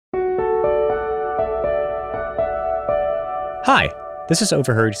Hi, this is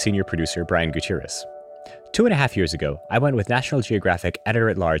Overheard senior producer Brian Gutierrez. 2.5 years ago, I went with National Geographic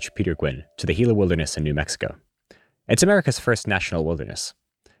editor-at-large Peter Gwynn to the Gila Wilderness in New Mexico. It's America's first national wilderness.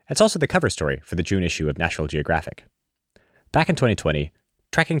 It's also the cover story for the June issue of National Geographic. Back in 2020,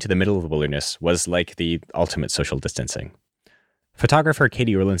 trekking to the middle of the wilderness was like the ultimate social distancing. Photographer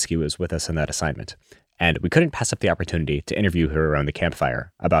Katie Orlinsky was with us on that assignment, and we couldn't pass up the opportunity to interview her around the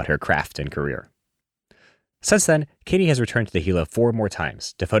campfire about her craft and career. Since then, Katie has returned to the Gila 4 more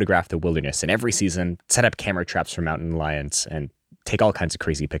times to photograph the wilderness in every season, set up camera traps for mountain lions, and take all kinds of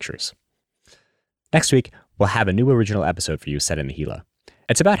crazy pictures. Next week, we'll have a new original episode for you set in the Gila.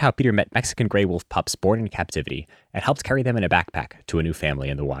 It's about how Peter met Mexican gray wolf pups born in captivity and helped carry them in a backpack to a new family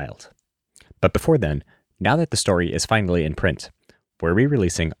in the wild. But before then, now that the story is finally in print, we're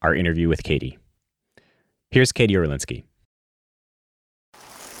re-releasing our interview with Katie. Here's Katie Orlinsky.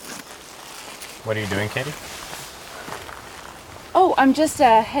 What are you doing, Katie? Oh, I'm just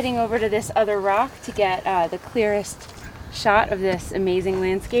heading over to this other rock to get the clearest shot of this amazing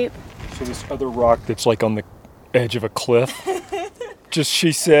landscape. So this other rock that's like on the edge of a cliff, just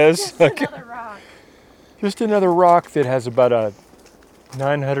she says. Just another rock. Just another rock that has about a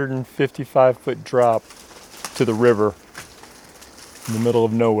 955-foot drop to the river in the middle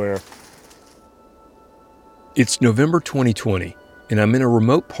of nowhere. It's November 2020, and I'm in a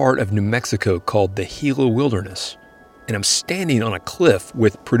remote part of New Mexico called the Gila Wilderness. And I'm standing on a cliff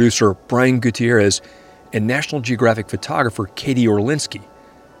with producer Brian Gutierrez and National Geographic photographer Katie Orlinsky,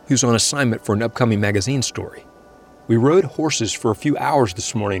 who's on assignment for an upcoming magazine story. We rode horses for a few hours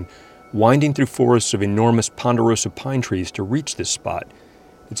this morning, winding through forests of enormous ponderosa pine trees to reach this spot.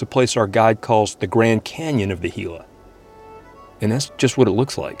 It's a place our guide calls the Grand Canyon of the Gila. And that's just what it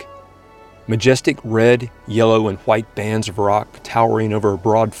looks like. Majestic red, yellow, and white bands of rock towering over a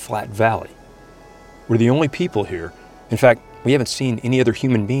broad, flat valley. We're the only people here. In fact, we haven't seen any other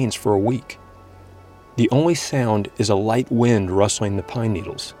human beings for a week. The only sound is a light wind rustling the pine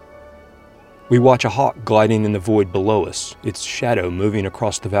needles. We watch a hawk gliding in the void below us, its shadow moving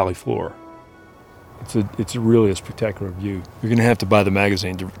across the valley floor. It's really a spectacular view. You're going to have to buy the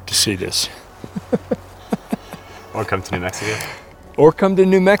magazine to see this. Or come to New Mexico. Or come to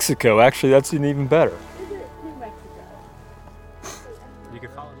New Mexico. Actually, that's even better. New Mexico. You can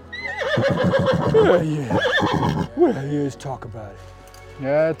follow me. Yeah. Well, let's talk about it.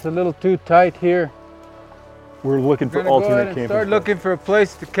 Yeah, it's a little too tight here. We're looking We're for gonna go alternate ahead and camping start spots. looking for a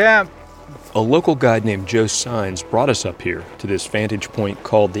place to camp. A local guide named Joe Sines brought us up here to this vantage point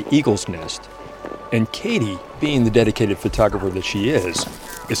called the Eagle's Nest. And Katie, being the dedicated photographer that she is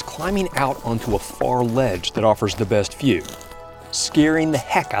climbing out onto a far ledge that offers the best view, scaring the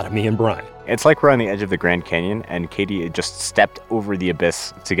heck out of me and Brian. It's like we're on the edge of the Grand Canyon, and Katie just stepped over the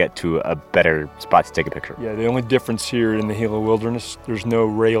abyss to get to a better spot to take a picture. Yeah, the only difference here in the Gila Wilderness, there's no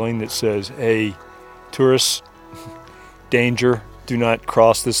railing that says, hey, tourists, danger, do not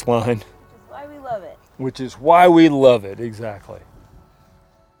cross this line. Why we love it. Which is why we love it, exactly.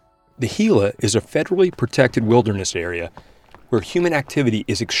 The Gila is a federally protected wilderness area where human activity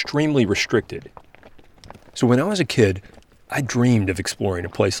is extremely restricted. So when I was a kid, I dreamed of exploring a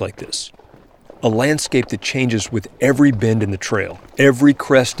place like this. A landscape that changes with every bend in the trail, every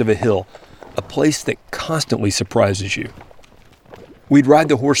crest of a hill, a place that constantly surprises you. We'd ride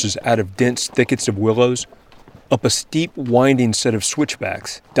the horses out of dense thickets of willows, up a steep, winding set of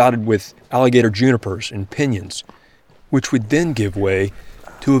switchbacks dotted with alligator junipers and piñons, which would then give way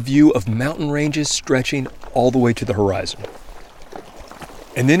to a view of mountain ranges stretching all the way to the horizon.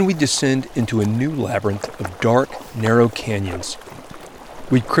 And then we'd descend into a new labyrinth of dark, narrow canyons.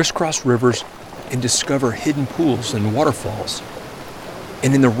 We'd crisscross rivers and discover hidden pools and waterfalls.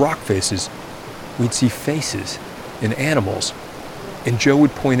 And in the rock faces, we'd see faces and animals, and Joe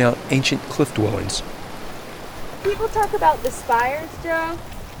would point out ancient cliff dwellings. People talk about the spires, Joe.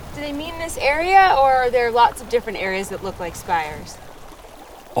 Do they mean this area, or are there lots of different areas that look like spires?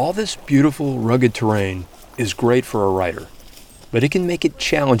 All this beautiful, rugged terrain is great for a writer, but it can make it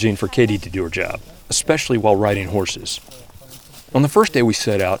challenging for Katie to do her job, especially while riding horses. On the first day we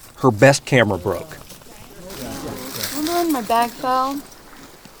set out, her best camera broke. Remember when my bag fell?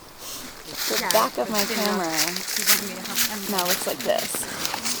 The back of my camera now looks like this.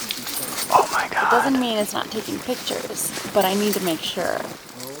 Oh my God. It doesn't mean it's not taking pictures, but I need to make sure.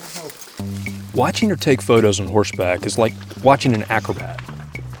 Watching her take photos on horseback is like watching an acrobat.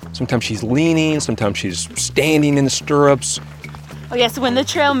 Sometimes she's leaning, sometimes she's standing in the stirrups. Oh yeah, so when the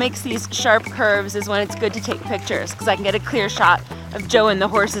trail makes these sharp curves is when it's good to take pictures, because I can get a clear shot of Joe and the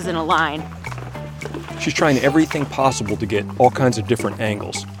horses in a line. She's trying everything possible to get all kinds of different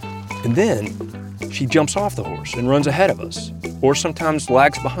angles. And then she jumps off the horse and runs ahead of us, or sometimes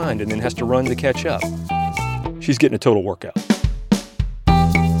lags behind and then has to run to catch up. She's getting a total workout.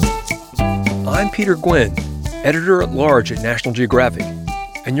 I'm Peter Gwynn, editor-at-large at National Geographic,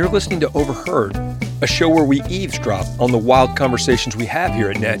 and you're listening to Overheard, a show where we eavesdrop on the wild conversations we have here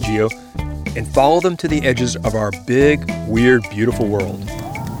at Nat Geo and follow them to the edges of our big, weird, beautiful world.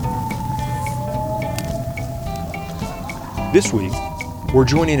 This week, we're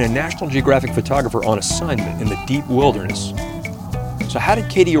joining a National Geographic photographer on assignment in the deep wilderness. So how did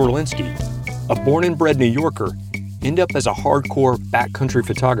Katie Orlinsky, a born and bred New Yorker, end up as a hardcore backcountry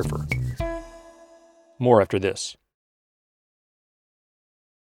photographer? More after this.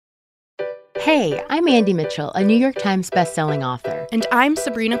 Hey, I'm Andy Mitchell, a New York Times bestselling author. And I'm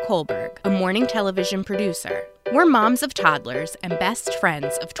Sabrina Kohlberg, a morning television producer. We're moms of toddlers and best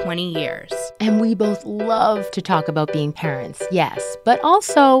friends of 20 years. And we both love to talk about being parents, yes, but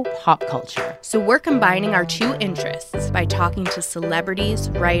also pop culture. So we're combining our two interests by talking to celebrities,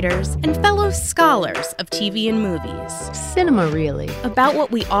 writers, and fellow scholars of TV and movies. Cinema, really. About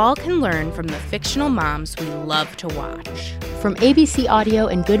what we all can learn from the fictional moms we love to watch. From ABC Audio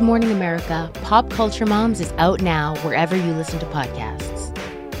and Good Morning America, Pop Culture Moms is out now wherever you listen to podcasts.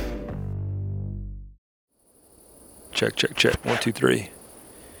 Check. 1, 2, 3.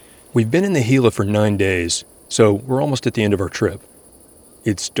 We've been in the Gila for 9 days, so we're almost at the end of our trip.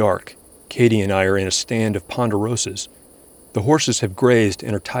 It's dark. Katie and I are in a stand of ponderosas. The horses have grazed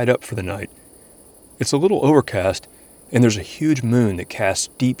and are tied up for the night. It's a little overcast, and there's a huge moon that casts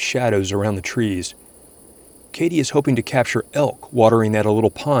deep shadows around the trees. Katie is hoping to capture elk watering at a little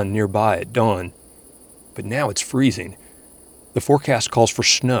pond nearby at dawn. But now it's freezing. The forecast calls for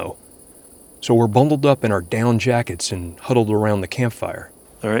snow. So we're bundled up in our down jackets and huddled around the campfire.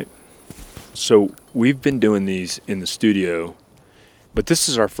 All right. So we've been doing these in the studio, but this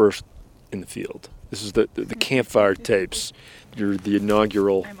is our first in the field. This is the campfire tapes. You're the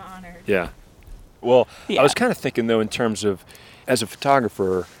inaugural. I'm honored. Yeah. Well, I was kind of thinking, though, in terms of, as a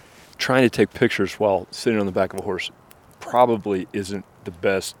photographer, trying to take pictures while sitting on the back of a horse probably isn't the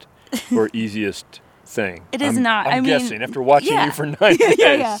best or easiest thing. It is not. I'm guessing after watching you for 9 days.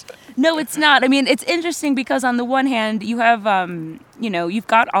 Yeah. No, it's not. I mean, it's interesting because on the one hand, you have, you've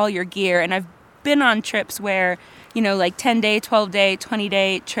got all your gear, and I've been on trips where, like 10-day, 12-day,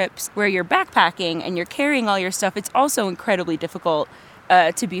 20-day trips where you're backpacking and you're carrying all your stuff. It's also incredibly difficult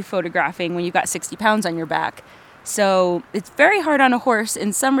to be photographing when you've got 60 pounds on your back. So it's very hard on a horse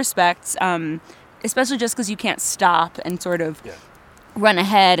in some respects, especially just because you can't stop and sort of run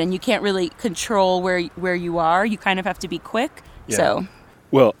ahead, and you can't really control where you are. You kind of have to be quick. Yeah. So.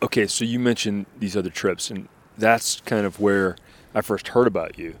 Well, okay, so you mentioned these other trips, and that's kind of where I first heard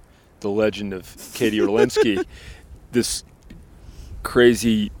about you, the legend of Katie Orlinsky, this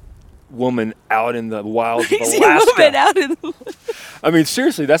crazy woman out in the wilds of Alaska. I mean,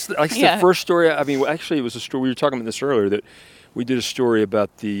 seriously, that's the first story. I mean, actually, it was a story. We were talking about this earlier, that we did a story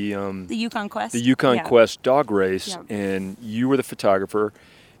about the Yukon Quest. The Yukon Quest dog race, and you were the photographer,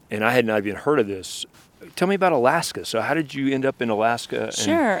 and I had not even heard of this. Tell me about Alaska. So how did you end up in Alaska?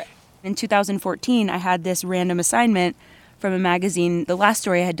 Sure. In 2014, I had this random assignment from a magazine. The last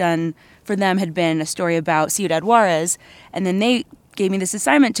story I had done for them had been a story about Ciudad Juarez, and then they gave me this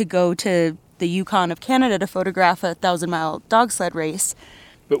assignment to go to the Yukon of Canada to photograph a 1,000-mile dog sled race.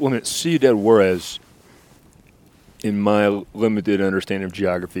 But wait a minute, Ciudad Juarez, in my limited understanding of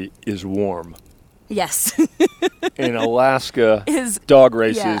geography, is warm. Yes. In Alaska, dog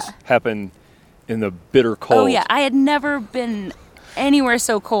races happen in the bitter cold. Oh, yeah. I had never been anywhere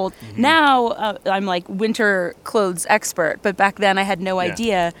so cold. Mm-hmm. Now I'm like winter clothes expert, but back then I had no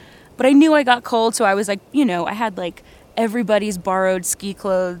idea. But I knew I got cold, so I was like, I had like everybody's borrowed ski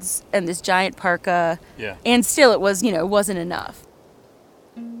clothes and this giant parka. Yeah. And still it was, it wasn't enough.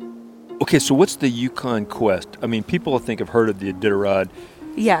 Okay, so what's the Yukon Quest? I mean, people I think have heard of the Iditarod.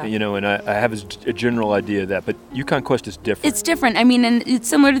 Yeah. And I have a general idea of that, but Yukon Quest is different. It's different. I mean, and it's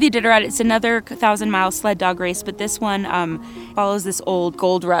similar to the Iditarod. It's another 1,000-mile sled dog race, but this one follows this old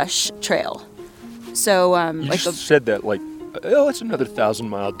gold rush trail. So, you said that like, oh, it's another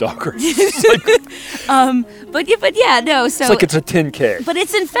 1,000-mile dog race. But yeah, no. So it's like it's a 10K. But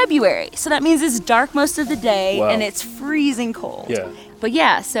it's in February, so that means it's dark most of the day and it's freezing cold. Yeah. But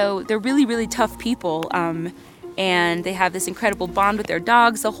yeah, so they're really, really tough people. And they have this incredible bond with their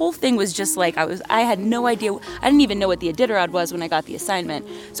dogs. The whole thing was just like, I had no idea. I didn't even know what the Iditarod was when I got the assignment.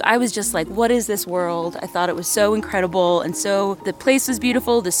 So I was just like, what is this world? I thought it was so incredible. And so the place was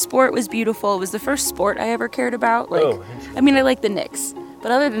beautiful. The sport was beautiful. It was the first sport I ever cared about. I mean, I like the Knicks.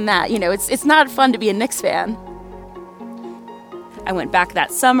 But other than that, it's not fun to be a Knicks fan. I went back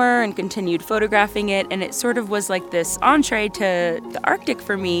that summer and continued photographing it, and it sort of was like this entree to the Arctic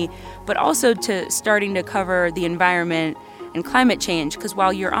for me, but also to starting to cover the environment and climate change, because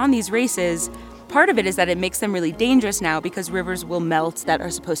while you're on these races, part of it is that it makes them really dangerous now because rivers will melt that are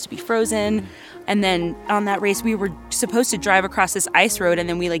supposed to be frozen. And then on that race, we were supposed to drive across this ice road, and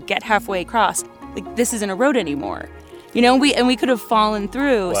then we like get halfway across. Like, this isn't a road anymore. You know, we could have fallen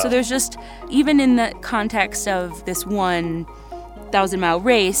through. Wow. So there's just, even in the context of this 1,000-mile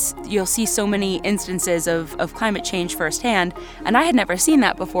race, you'll see so many instances of climate change firsthand. And I had never seen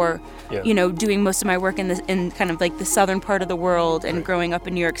that before, you know, doing most of my work in kind of like the southern part of the world and growing up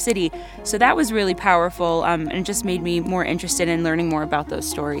in New York City. So that was really powerful, and it just made me more interested in learning more about those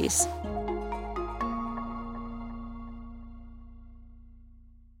stories.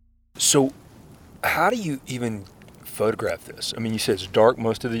 So how do you even photograph this? I mean, you said it's dark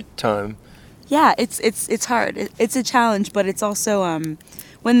most of the time. Yeah, it's hard. It's a challenge, but it's also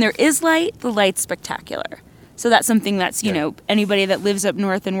when there is light, the light's spectacular. So that's something that's, you know, anybody that lives up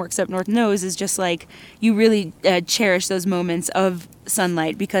north and works up north knows is just like you really cherish those moments of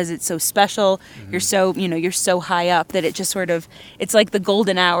sunlight because it's so special. You're so high up that it just sort of, it's like the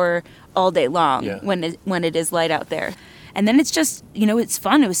golden hour all day long when it is light out there. And then it's just, you know, it's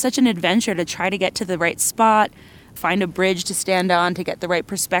fun. It was such an adventure to try to get to the right spot, find a bridge to stand on to get the right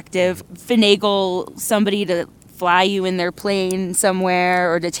perspective, finagle somebody to fly you in their plane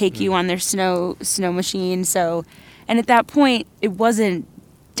somewhere or to take you on their snow machine. So, and at that point, it wasn't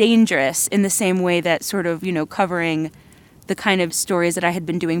dangerous in the same way that sort of, you know, covering the kind of stories that I had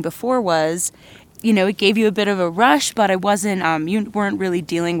been doing before was. You know, it gave you a bit of a rush, but I wasn't, you weren't really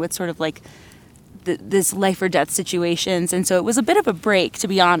dealing with sort of like this life or death situations. And so it was a bit of a break, to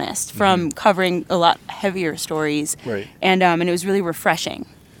be honest, from covering a lot heavier stories. Right. And it was really refreshing.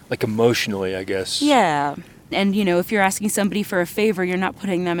 Like emotionally, I guess. Yeah. And, you know, if you're asking somebody for a favor, you're not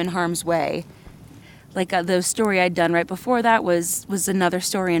putting them in harm's way. Like the story I'd done right before that was another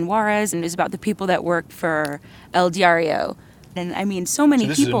story in Juarez, and it was about the people that worked for El Diario. And I mean, so many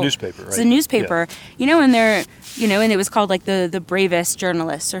this people. This is a newspaper, right? It's a newspaper, you know, and they're, you know, and it was called like the bravest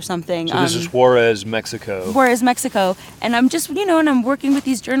journalists or something. So this is Juarez, Mexico. Juarez, Mexico, and I'm just, you know, and I'm working with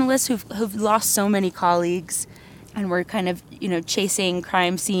these journalists who've lost so many colleagues, and we're kind of, you know, chasing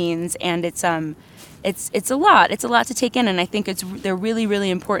crime scenes, and it's a lot. It's a lot to take in, and I think they're really, really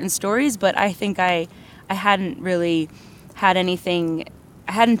important stories. But I think I hadn't really had anything.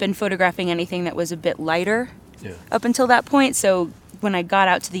 I hadn't been photographing anything that was a bit lighter. Yeah. Up until that point. So when I got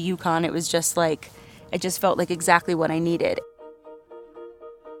out to the Yukon, it was just like, it just felt like exactly what I needed.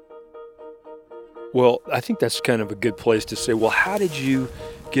 Well, I think that's kind of a good place to say, well, how did you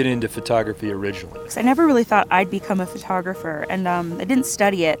get into photography originally? Because I never really thought I'd become a photographer, and I didn't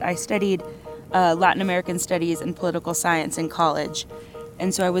study it. I studied Latin American studies and political science in college,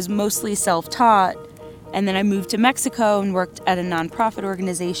 and so I was mostly self-taught. And then I moved to Mexico and worked at a nonprofit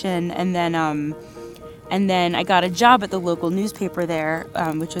organization, and then I got a job at the local newspaper there,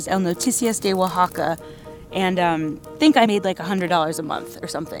 which was El Noticias de Oaxaca, and I think I made like $100 a month or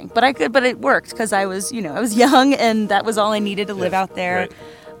something. But it worked because I was young, and that was all I needed to live out there. Right.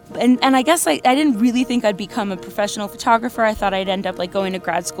 And I guess I didn't really think I'd become a professional photographer. I thought I'd end up like going to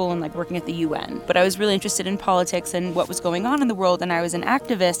grad school and like working at the UN. But I was really interested in politics and what was going on in the world, and I was an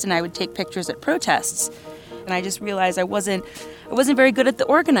activist, and I would take pictures at protests. And I just realized I wasn't very good at the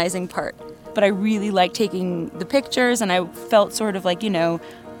organizing part. But I really liked taking the pictures, and I felt sort of like, you know,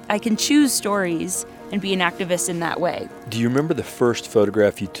 I can choose stories and be an activist in that way. Do you remember the first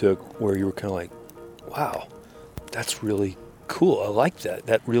photograph you took where you were kind of like, wow, that's really cool. I like that.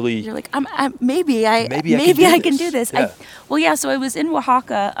 That really... You're like, maybe I can do this. Yeah. So I was in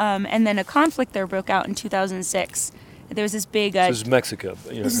Oaxaca, and then a conflict there broke out in 2006. There was this big... this is Mexico.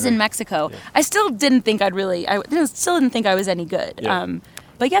 This is in Mexico. Yeah. I still didn't think I was any good. Yeah.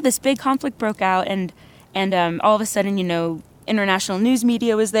 But yeah, this big conflict broke out, and all of a sudden, you know, international news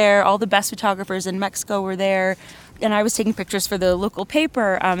media was there. All the best photographers in Mexico were there, and I was taking pictures for the local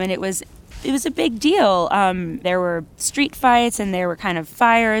paper. And it was a big deal. There were street fights, and there were kind of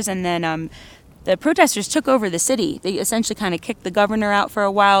fires, and then the protesters took over the city. They essentially kind of kicked the governor out for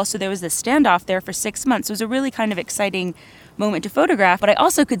a while. So there was this standoff there for 6 months. It was a really kind of exciting moment to photograph, but I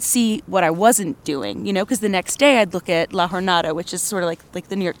also could see what I wasn't doing, you know, because the next day I'd look at La Jornada, which is sort of like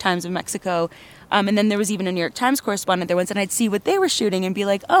the New York Times of Mexico, and then there was even a New York Times correspondent there once, and I'd see what they were shooting and be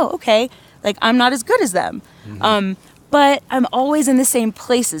like, oh, okay, like I'm not as good as them, but I'm always in the same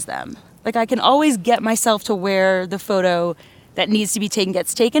place as them. Like I can always get myself to where the photo that needs to be taken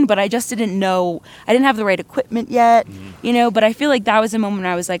gets taken, but I just didn't know, I didn't have the right equipment yet, you know, but I feel like that was a moment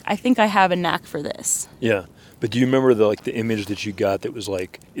I was like, I think I have a knack for this. Yeah. But do you remember the image that you got that was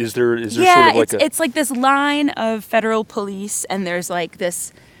like, is there Yeah, sort of like it's like this line of federal police, and there's like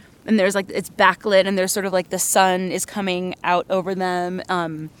this, and there's like, it's backlit, and there's sort of like the sun is coming out over them.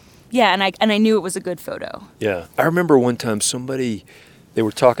 Yeah, and I knew it was a good photo. Yeah. I remember one time they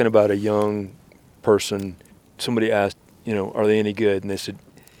were talking about a young person. Somebody asked, are they any good? And they said,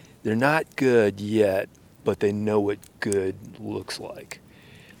 they're not good yet, but they know what good looks like.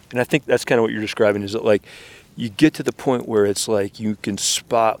 And I think that's kind of what you're describing, is that like you get to the point where it's like you can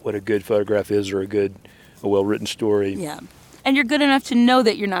spot what a good photograph is, or a well-written story. Yeah. And you're good enough to know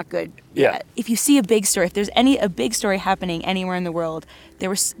that you're not good. Yeah. If you see a big story, if there's a big story happening anywhere in the world, there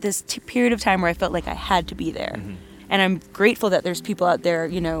was this period of time where I felt like I had to be there. Mm-hmm. And I'm grateful that there's people out there,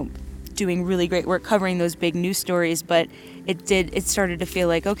 doing really great work covering those big news stories, but it started to feel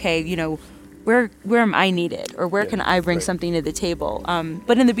like, okay, where am I needed, or where can I bring something to the table?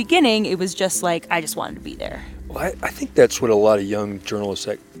 But in the beginning, it was just like, I just wanted to be there. Well, I think that's what a lot of young journalists,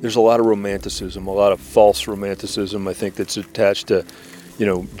 there's a lot of romanticism, a lot of false romanticism, I think, that's attached to,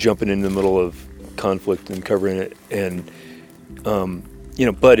 jumping in the middle of conflict and covering it. And,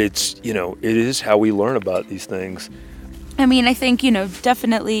 but it's, it is how we learn about these things. I mean, I think,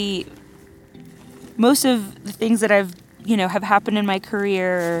 definitely most of the things that I've, have happened in my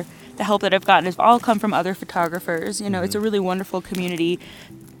career, the help that I've gotten, has all come from other photographers. It's a really wonderful community.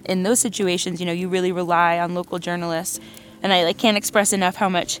 In those situations, you really rely on local journalists. And I can't express enough how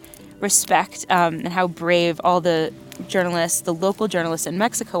much respect and how brave all the journalists, the local journalists in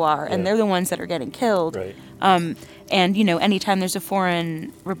Mexico are. And they're the ones that are getting killed. Right. And, anytime there's a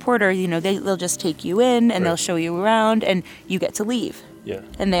foreign reporter, they'll just take you in and they'll show you around, and you get to leave. Yeah.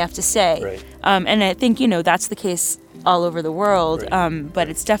 And they have to stay. Right. And I think, that's the case all over the world. Right. But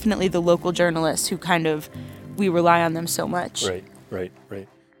it's definitely the local journalists who we rely on them so much. Right.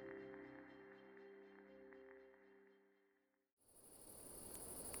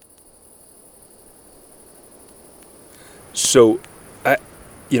 So,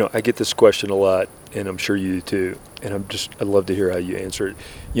 I get this question a lot, and I'm sure you do too, and I'd love to hear how you answer it.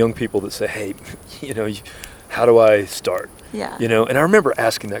 Young people that say, hey, how do I start? Yeah. And I remember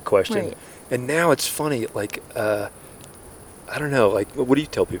asking that question, Right. and now it's funny, I don't know, what do you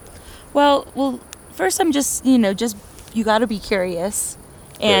tell people? Well, first I'm just you got to be curious,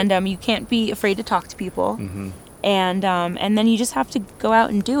 and you can't be afraid to talk to people, and then you just have to go out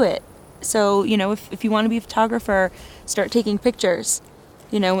and do it. So, if you want to be a photographer, start taking pictures.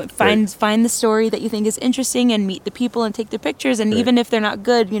 Find the story that you think is interesting, and meet the people and take the pictures. And even if they're not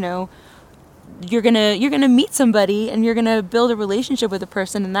good, you're gonna meet somebody, and you're gonna build a relationship with a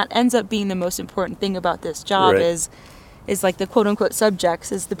person, and that ends up being the most important thing about this job. Is like the quote unquote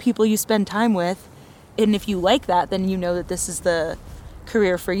subjects, is the people you spend time with. And if you like that, then you know that this is the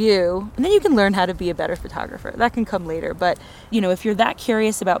career for you, and then you can learn how to be a better photographer. That can come later. But if you're that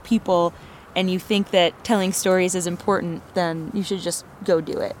curious about people and you think that telling stories is important, then you should just go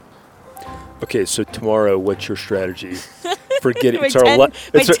do it. Okay, so tomorrow, what's your strategy? Forget it.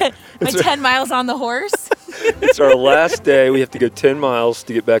 My 10 miles on the horse. It's our last day. We have to go 10 miles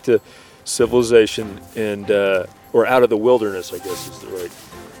to get back to civilization, and or out of the wilderness, I guess is the right.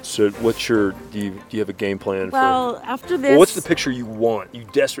 So do you have a game plan? Well, after this... Well, what's the picture you want?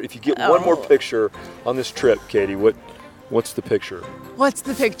 If you get one more picture on this trip, Katie, what's the picture? What's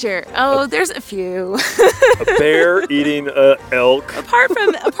the picture? Oh, there's a few. A bear eating an elk. Apart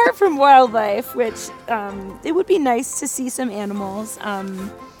from wildlife, which it would be nice to see some animals.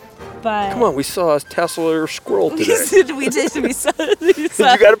 But come on, we saw a tasseler squirrel today. We did. We saw. You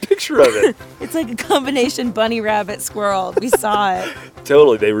got a picture of it. It's like a combination bunny, rabbit, squirrel. We saw it.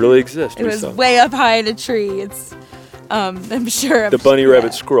 Totally, they really exist. It was way up high in a tree. It's, I'm sure. The bunny,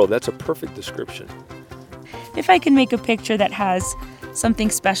 rabbit, squirrel. That's a perfect description. If I can make a picture that has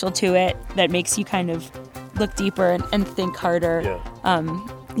something special to it, that makes you kind of look deeper and think harder,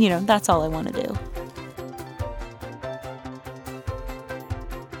 that's all I want to do.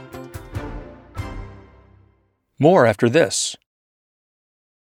 More after this.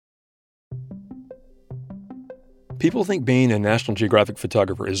 People think being a National Geographic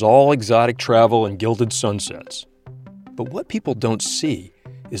photographer is all exotic travel and gilded sunsets. But what people don't see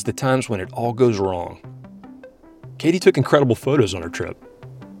is the times when it all goes wrong. Katie took incredible photos on her trip,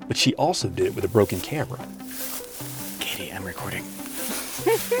 but she also did it with a broken camera. Katie, I'm recording.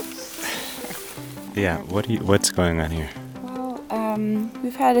 Yeah, what's going on here? Well,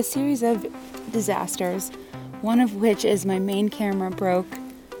 we've had a series of disasters, one of which is my main camera broke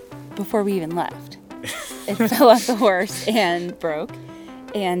before we even left. It fell off the horse and broke.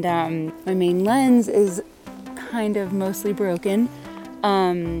 And my main lens is kind of mostly broken.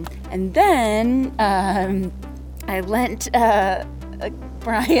 And then I lent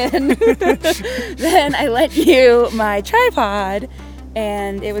Brian, then I lent you my tripod,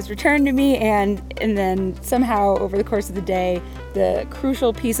 and it was returned to me, and then somehow over the course of the day, the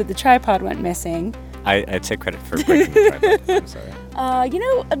crucial piece of the tripod went missing. I take credit for breaking the tripod. I'm sorry. I'm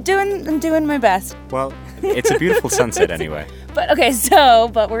doing my best. Well, it's a beautiful sunset anyway. But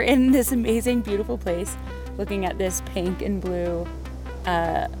we're in this amazing, beautiful place, looking at this pink and blue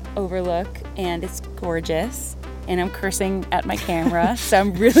overlook, and it's gorgeous. And I'm cursing at my camera, so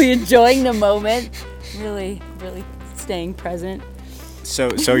I'm really enjoying the moment, really, really staying present.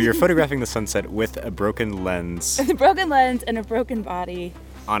 So you're photographing the sunset with a broken lens. A broken lens and a broken body.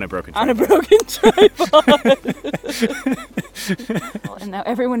 On a broken tripod. On a broken tripod. Well, and now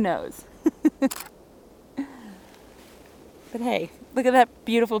everyone knows. But hey, look at that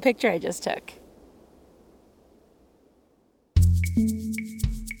beautiful picture I just took.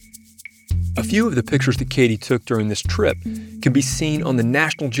 A few of the pictures that Katie took during this trip can be seen on the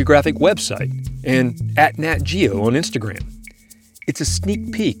National Geographic website and at Nat Geo on Instagram. It's a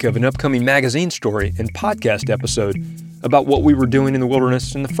sneak peek of an upcoming magazine story and podcast episode about what we were doing in the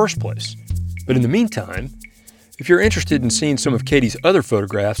wilderness in the first place. But in the meantime, if you're interested in seeing some of Katie's other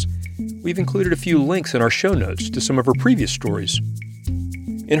photographs, we've included a few links in our show notes to some of her previous stories.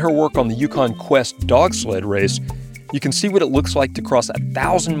 In her work on the Yukon Quest dog sled race, you can see what it looks like to cross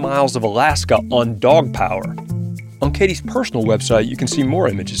 1,000 miles of Alaska on dog power. On Katie's personal website, you can see more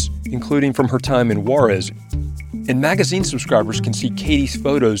images, including from her time in Juarez. And magazine subscribers can see Katie's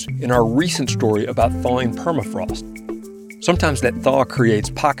photos in our recent story about thawing permafrost. Sometimes that thaw creates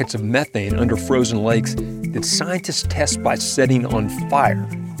pockets of methane under frozen lakes that scientists test by setting on fire.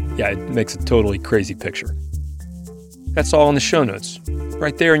 Yeah, it makes a totally crazy picture. That's all in the show notes,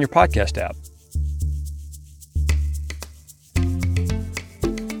 right there in your podcast app.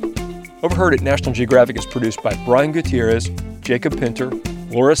 Overheard at National Geographic is produced by Brian Gutierrez, Jacob Pinter,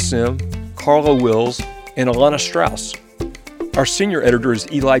 Laura Sim, Carla Wills, and Alana Strauss. Our senior editor is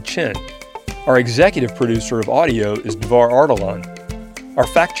Eli Chen. Our executive producer of audio is Devar Ardalan. Our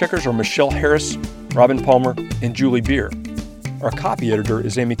fact checkers are Michelle Harris, Robin Palmer, and Julie Beer. Our copy editor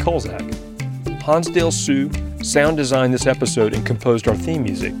is Amy Kolzak. Hansdale Sue sound designed this episode and composed our theme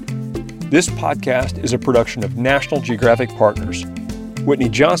music. This podcast is a production of National Geographic Partners. Whitney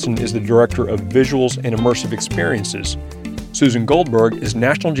Johnson is the Director of Visuals and Immersive Experiences. Susan Goldberg is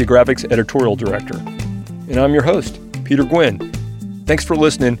National Geographic's Editorial Director. And I'm your host, Peter Gwynn. Thanks for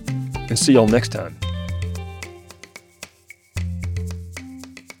listening, and see y'all next time.